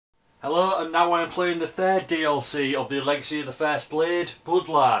Hello, and now I'm playing the third DLC of the Legacy of the First Blade,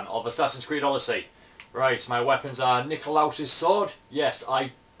 Bloodline of Assassin's Creed Odyssey. Right, my weapons are Nikoloas' sword. Yes,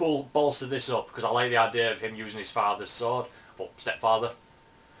 I bolstered this up because I like the idea of him using his father's sword, or stepfather.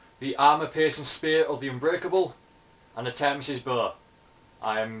 The Armour-Piercing spear of the Unbreakable, and Atermis' bow.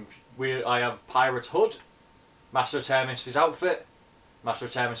 I have Pirate Hood, Master Atermis' outfit, Master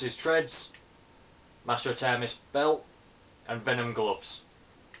Atermis' treads, Master Atermis belt, and Venom gloves.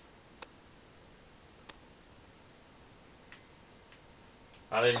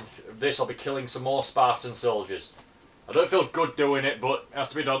 And in this I'll be killing some more Spartan soldiers. I don't feel good doing it, but it has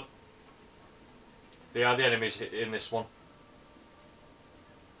to be done. They are the enemies in this one.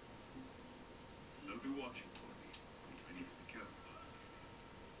 They'll be watching for me. I need to be careful.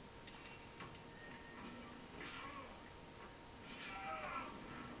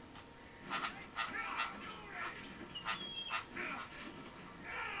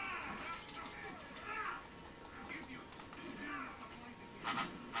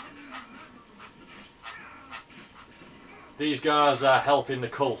 These guys are helping the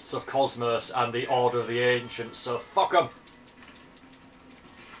cult of Cosmos and the Order of the Ancients, so fuck them.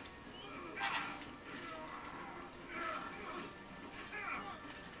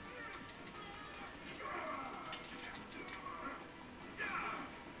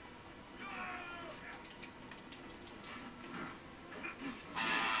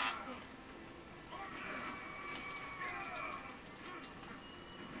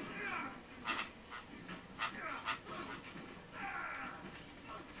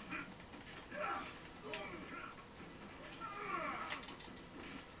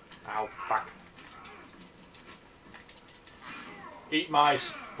 Ow, fuck. Eat my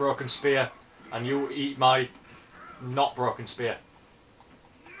broken spear, and you eat my not broken spear.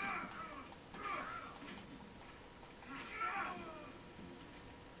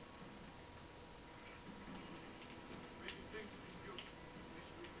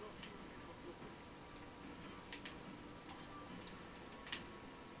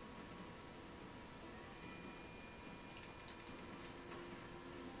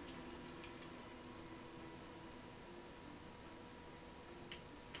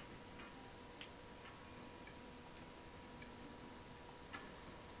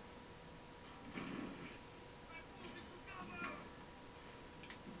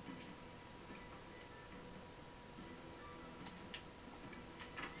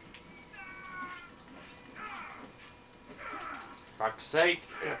 Fuck's sake.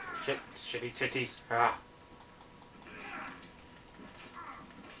 Shit, shitty titties. Ah.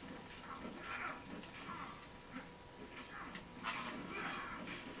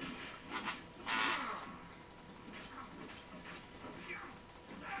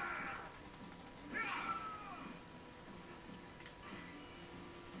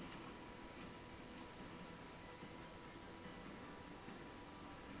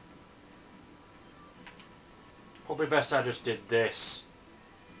 Probably best I just did this.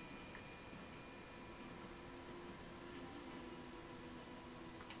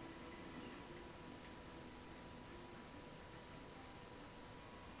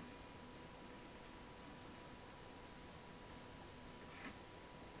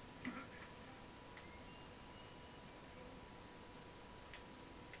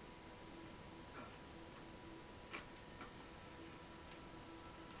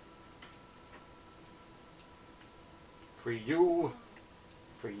 For you,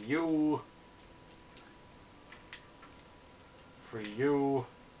 for you, for you,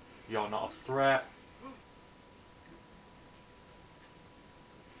 you're not a threat.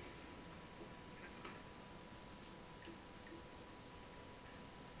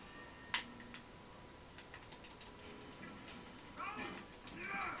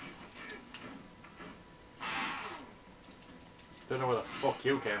 Don't know where the fuck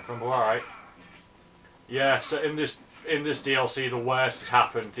you came from, but alright. Yeah, so in this DLC the worst has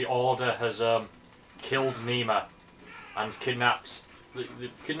happened. The Order has killed Nima and kidnapped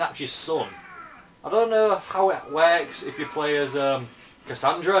your son. I don't know how it works if you play as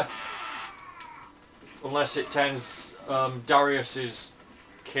Cassandra, unless it turns Darius's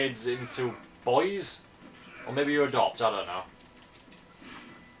kids into boys, or maybe you adopt. I don't know.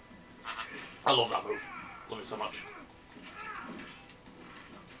 I love that move. Love it so much.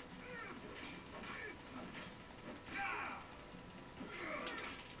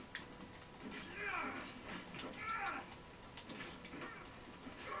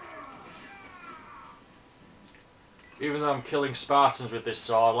 Even though I'm killing Spartans with this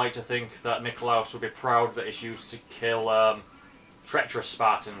sword, I like to think that Nikoloas would be proud that it's used to kill treacherous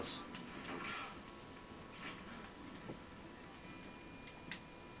Spartans.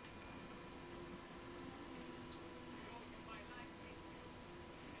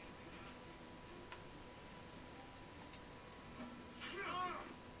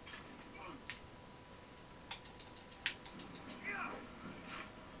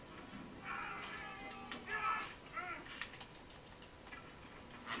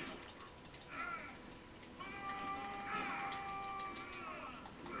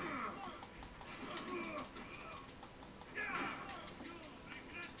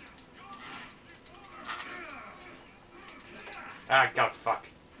 Ah, god, fuck.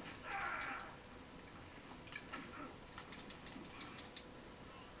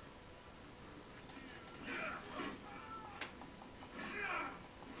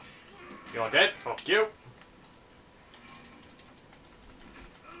 You're dead, fuck you.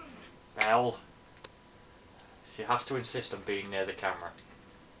 Belle. She has to insist on being near the camera.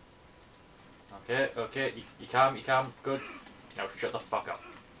 Okay, okay, you calm, good. Now shut the fuck up.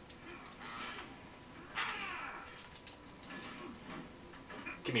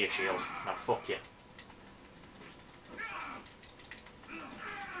 Give me a shield. Now fuck you.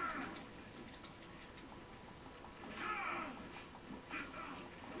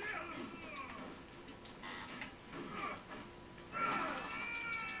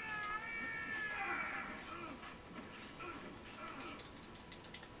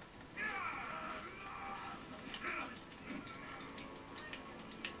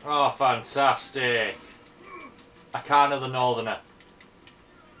 Oh, fantastic. Arcana the Northerner.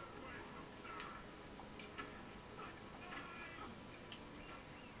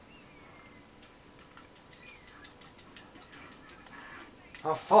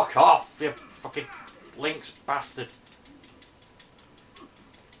 Oh, fuck off, you fucking Lynx bastard.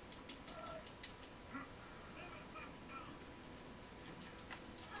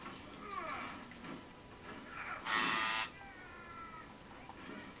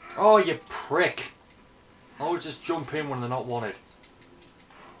 Oh, you prick. Always just jump in when they're not wanted.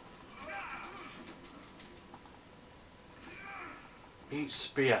 Eat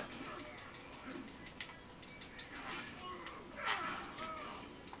spear.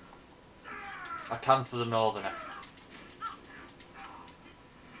 I can for the Northerner.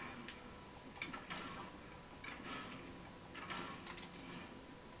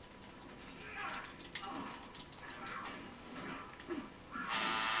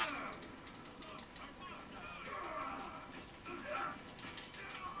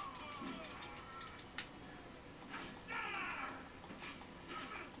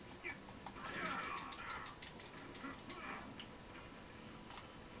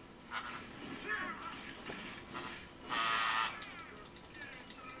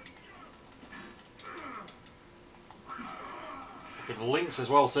 Lynx as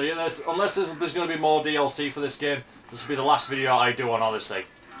well, so yeah, unless there's going to be more DLC for this game, this will be the last video I do on Odyssey.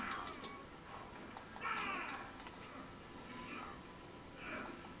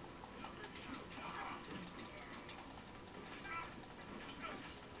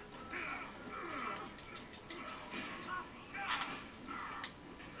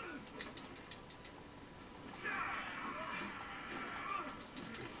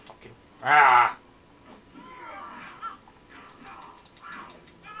 Fucking... Ah!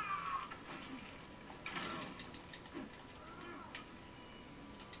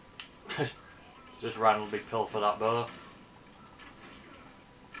 Just randomly pill for that bow.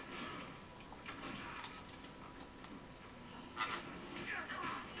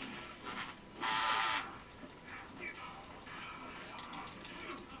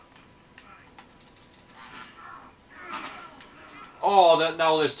 Oh,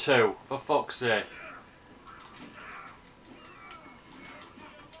 now there's two. For fuck's sake.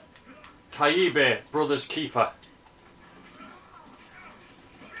 Kaibe, brother's keeper.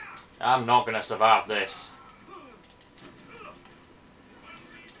 I'm not going to survive this.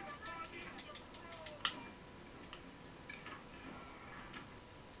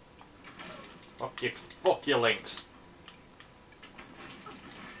 Fuck you, Lynx.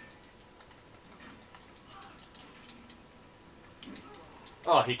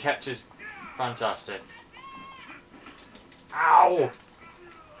 Oh, he kept his... Fantastic. Ow!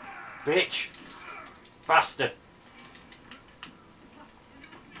 Bitch! Bastard!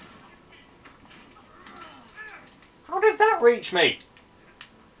 How did that reach me?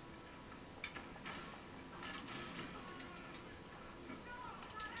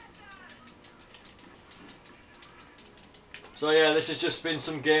 So yeah, this has just been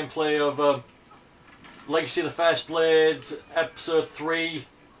some gameplay of Legacy of the First Blade, Episode 3,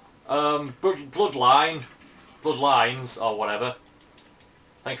 Bloodlines, or whatever.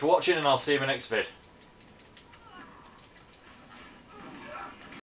 Thanks for watching, and I'll see you in my next vid.